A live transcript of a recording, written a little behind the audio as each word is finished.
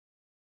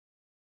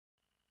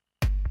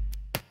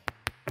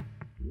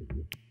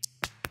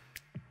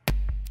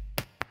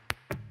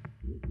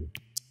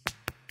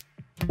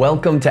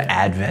Welcome to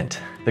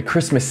Advent. The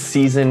Christmas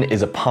season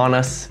is upon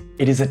us.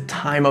 It is a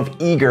time of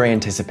eager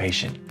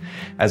anticipation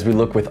as we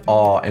look with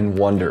awe and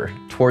wonder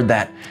toward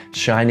that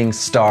shining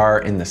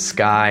star in the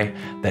sky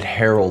that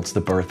heralds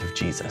the birth of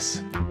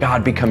Jesus,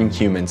 God becoming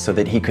human so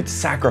that he could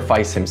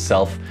sacrifice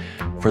himself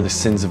for the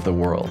sins of the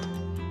world.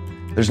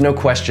 There's no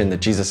question that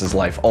Jesus'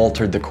 life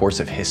altered the course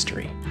of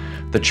history.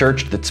 The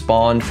church that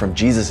spawned from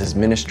Jesus'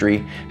 ministry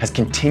has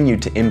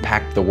continued to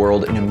impact the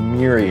world in a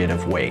myriad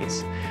of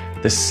ways.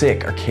 The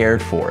sick are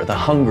cared for, the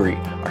hungry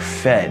are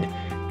fed,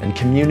 and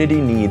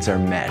community needs are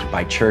met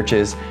by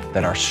churches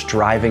that are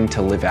striving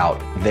to live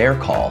out their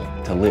call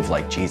to live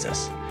like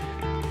Jesus.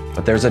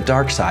 But there's a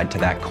dark side to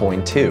that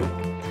coin too.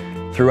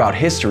 Throughout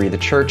history, the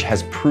church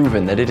has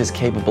proven that it is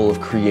capable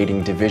of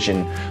creating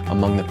division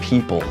among the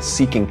people,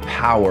 seeking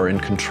power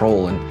and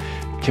control,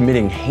 and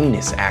committing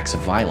heinous acts of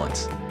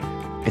violence.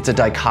 It's a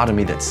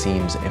dichotomy that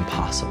seems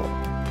impossible.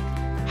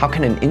 How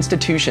can an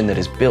institution that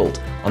is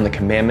built on the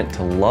commandment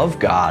to love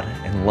God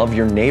and love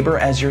your neighbor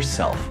as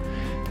yourself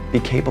be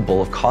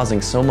capable of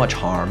causing so much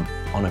harm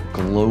on a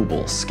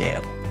global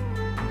scale?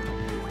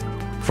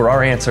 For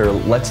our answer,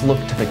 let's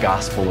look to the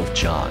Gospel of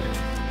John,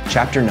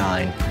 chapter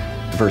 9,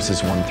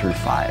 verses 1 through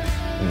 5.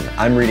 And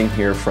I'm reading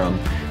here from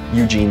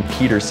Eugene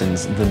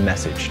Peterson's The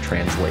Message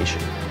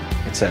translation.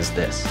 It says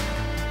this: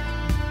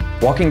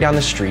 Walking down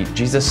the street,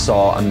 Jesus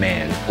saw a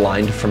man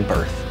blind from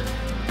birth.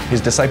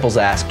 His disciples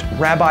asked,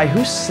 "Rabbi,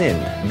 who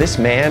sinned, this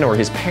man or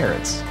his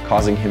parents,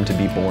 causing him to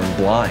be born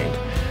blind?"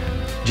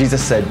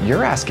 Jesus said,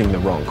 "You're asking the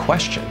wrong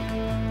question.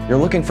 You're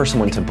looking for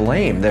someone to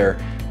blame. There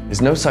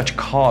is no such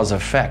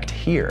cause-effect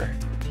here.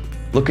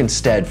 Look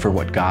instead for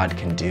what God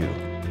can do.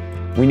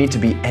 We need to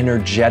be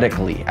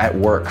energetically at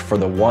work for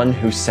the one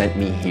who sent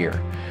me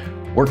here,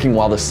 working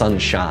while the sun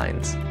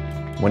shines.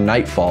 When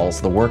night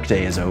falls, the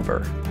workday is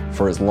over.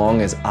 For as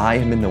long as I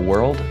am in the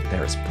world,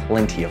 there is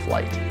plenty of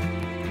light.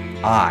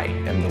 I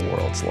am the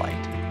world's light."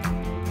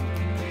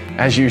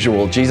 As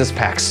usual, Jesus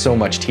packs so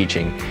much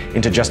teaching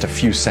into just a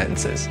few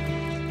sentences.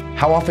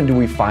 How often do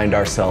we find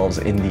ourselves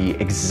in the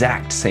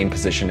exact same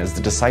position as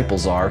the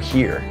disciples are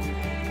here?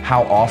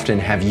 How often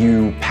have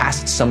you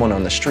passed someone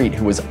on the street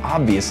who was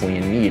obviously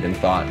in need and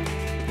thought,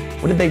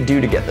 what did they do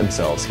to get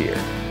themselves here?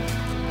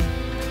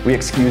 We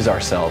excuse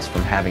ourselves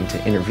from having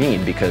to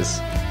intervene because,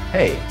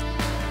 hey,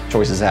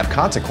 choices have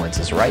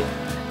consequences, right?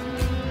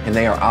 And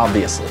they are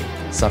obviously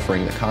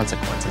suffering the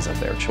consequences of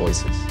their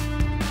choices.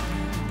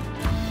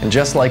 And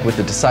just like with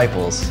the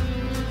disciples,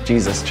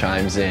 Jesus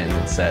chimes in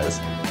and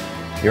says,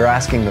 "You're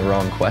asking the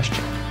wrong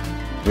question.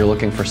 You're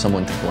looking for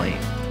someone to blame."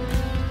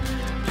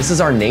 This is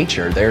our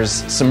nature.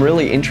 There's some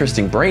really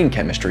interesting brain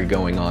chemistry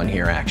going on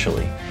here,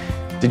 actually.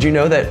 Did you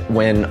know that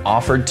when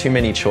offered too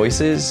many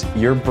choices,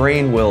 your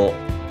brain will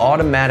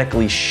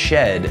automatically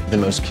shed the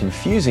most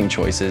confusing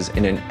choices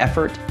in an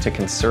effort to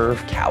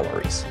conserve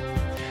calories?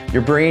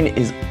 Your brain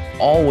is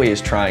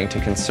always trying to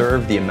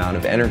conserve the amount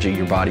of energy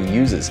your body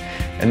uses,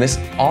 and this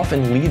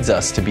often leads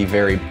us to be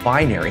very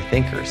binary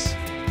thinkers.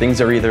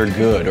 Things are either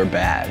good or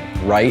bad,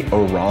 right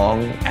or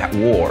wrong, at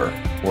war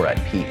or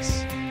at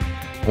peace.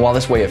 And while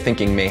this way of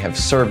thinking may have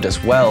served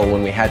us well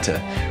when we had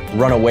to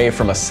run away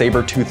from a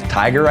saber-toothed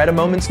tiger at a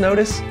moment's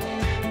notice,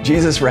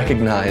 Jesus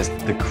recognized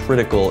the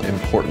critical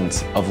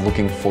importance of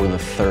looking for the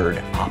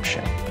third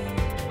option.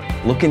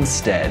 Look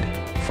instead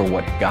for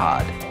what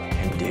God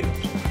can do.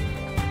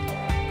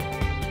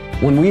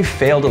 When we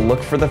fail to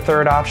look for the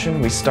third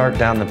option, we start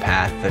down the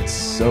path that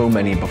so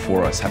many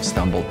before us have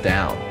stumbled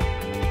down,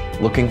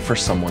 looking for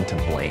someone to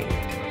blame.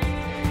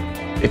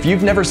 If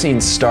you've never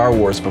seen Star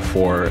Wars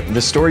before,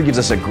 the story gives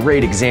us a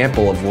great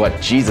example of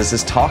what Jesus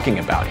is talking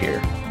about here.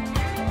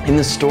 In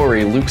the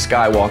story, Luke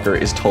Skywalker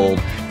is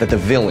told that the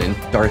villain,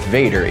 Darth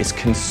Vader, is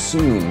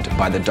consumed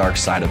by the dark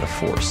side of the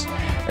Force,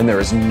 and there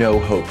is no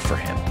hope for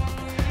him.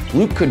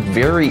 Luke could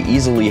very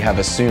easily have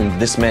assumed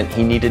this meant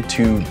he needed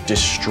to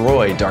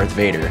destroy Darth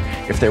Vader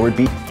if there would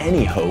be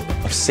any hope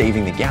of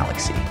saving the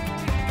galaxy.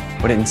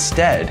 But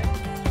instead,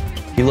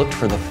 he looked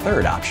for the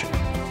third option.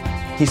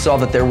 He saw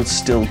that there was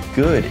still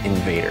good in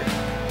Vader,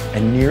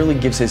 and nearly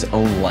gives his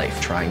own life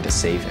trying to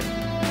save him.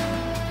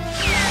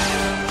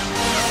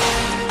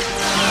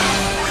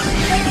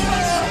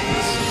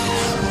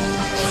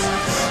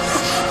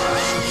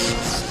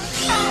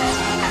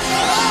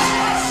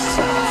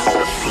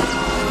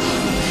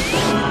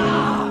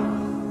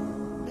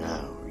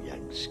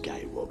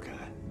 Skywalker,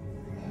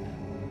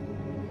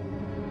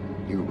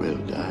 you will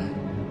die.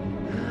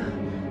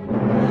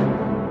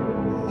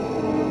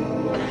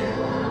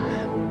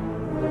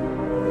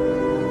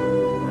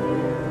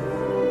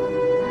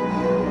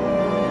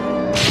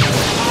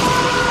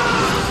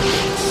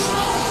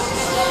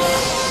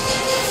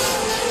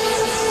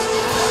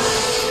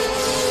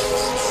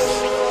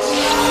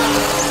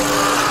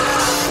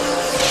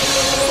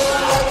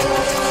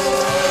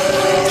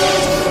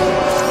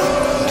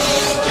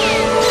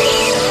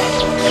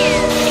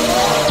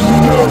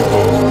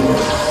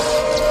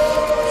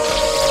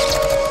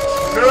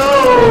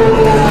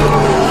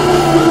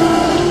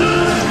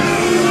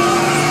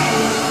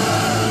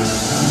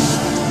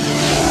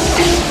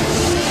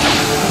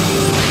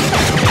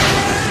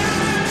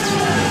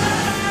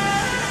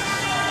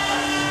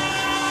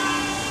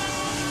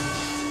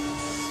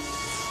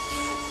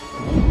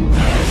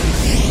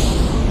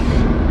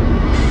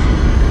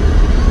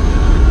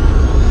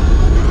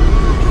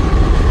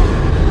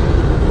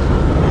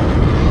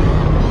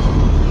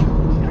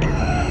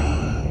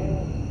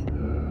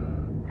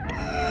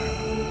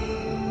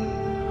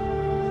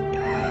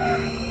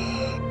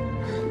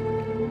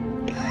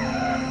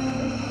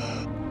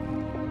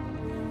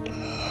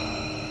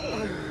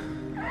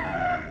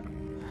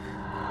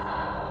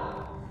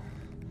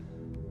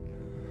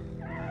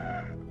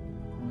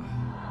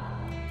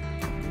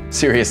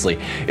 Seriously,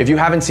 if you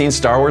haven't seen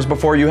Star Wars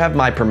before, you have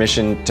my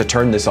permission to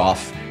turn this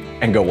off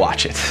and go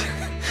watch it.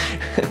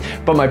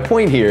 But my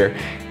point here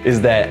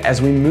is that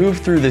as we move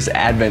through this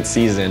Advent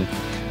season,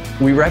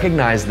 we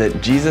recognize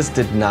that Jesus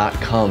did not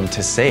come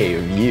to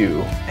save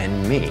you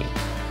and me.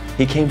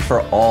 He came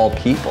for all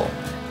people.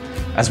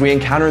 As we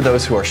encounter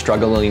those who are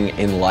struggling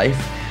in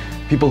life,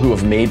 people who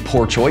have made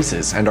poor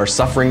choices and are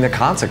suffering the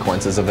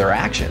consequences of their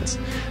actions,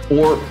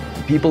 or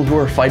people who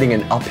are fighting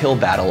an uphill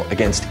battle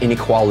against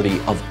inequality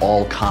of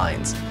all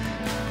kinds,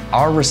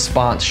 our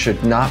response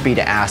should not be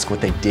to ask what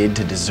they did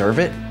to deserve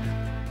it,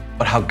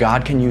 but how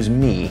God can use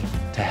me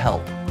to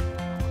help.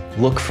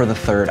 Look for the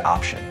third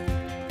option.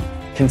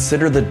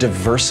 Consider the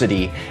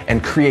diversity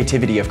and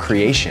creativity of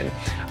creation.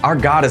 Our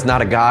God is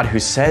not a God who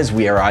says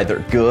we are either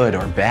good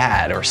or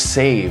bad, or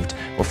saved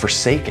or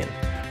forsaken.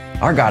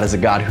 Our God is a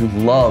God who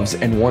loves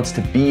and wants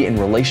to be in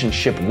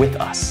relationship with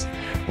us,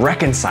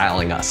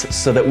 reconciling us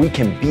so that we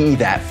can be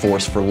that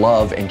force for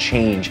love and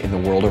change in the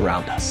world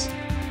around us.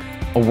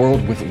 A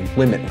world with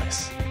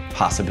limitless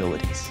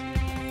possibilities.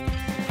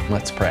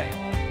 Let's pray.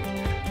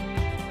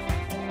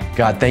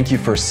 God, thank you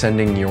for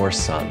sending your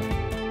Son,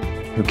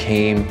 who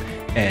came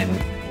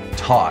and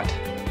taught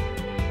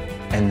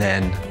and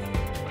then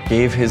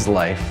gave his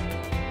life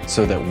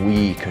so that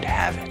we could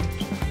have it.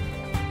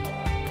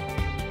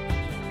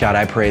 God,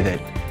 I pray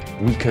that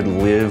we could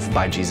live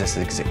by Jesus'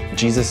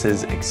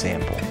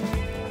 example,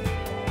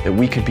 that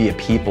we could be a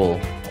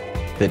people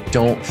that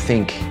don't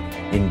think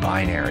in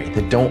binary,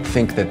 that don't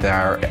think that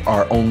there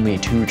are only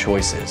two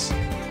choices,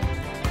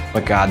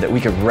 but God, that we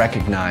could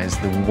recognize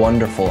the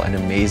wonderful and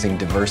amazing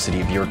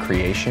diversity of your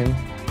creation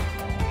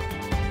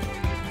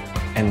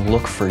and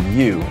look for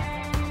you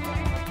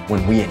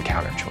when we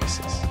encounter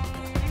choices.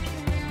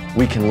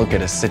 We can look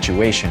at a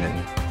situation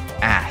and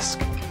ask,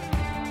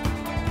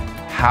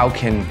 how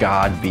can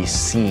God be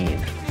seen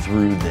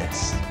through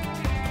this?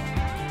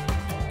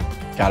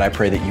 God, I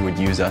pray that you would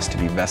use us to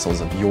be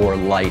vessels of your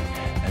light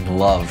and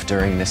love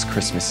during this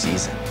Christmas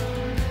season,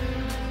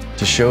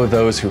 to show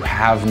those who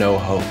have no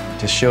hope,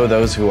 to show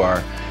those who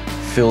are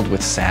filled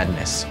with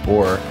sadness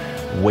or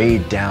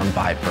weighed down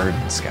by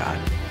burdens, God,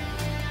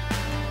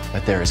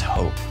 that there is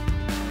hope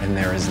and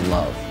there is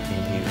love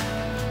in you.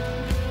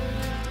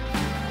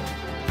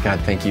 God,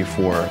 thank you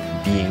for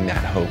being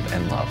that hope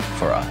and love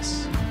for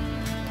us.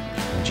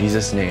 In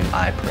Jesus' name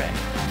I pray.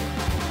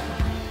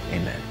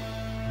 Amen.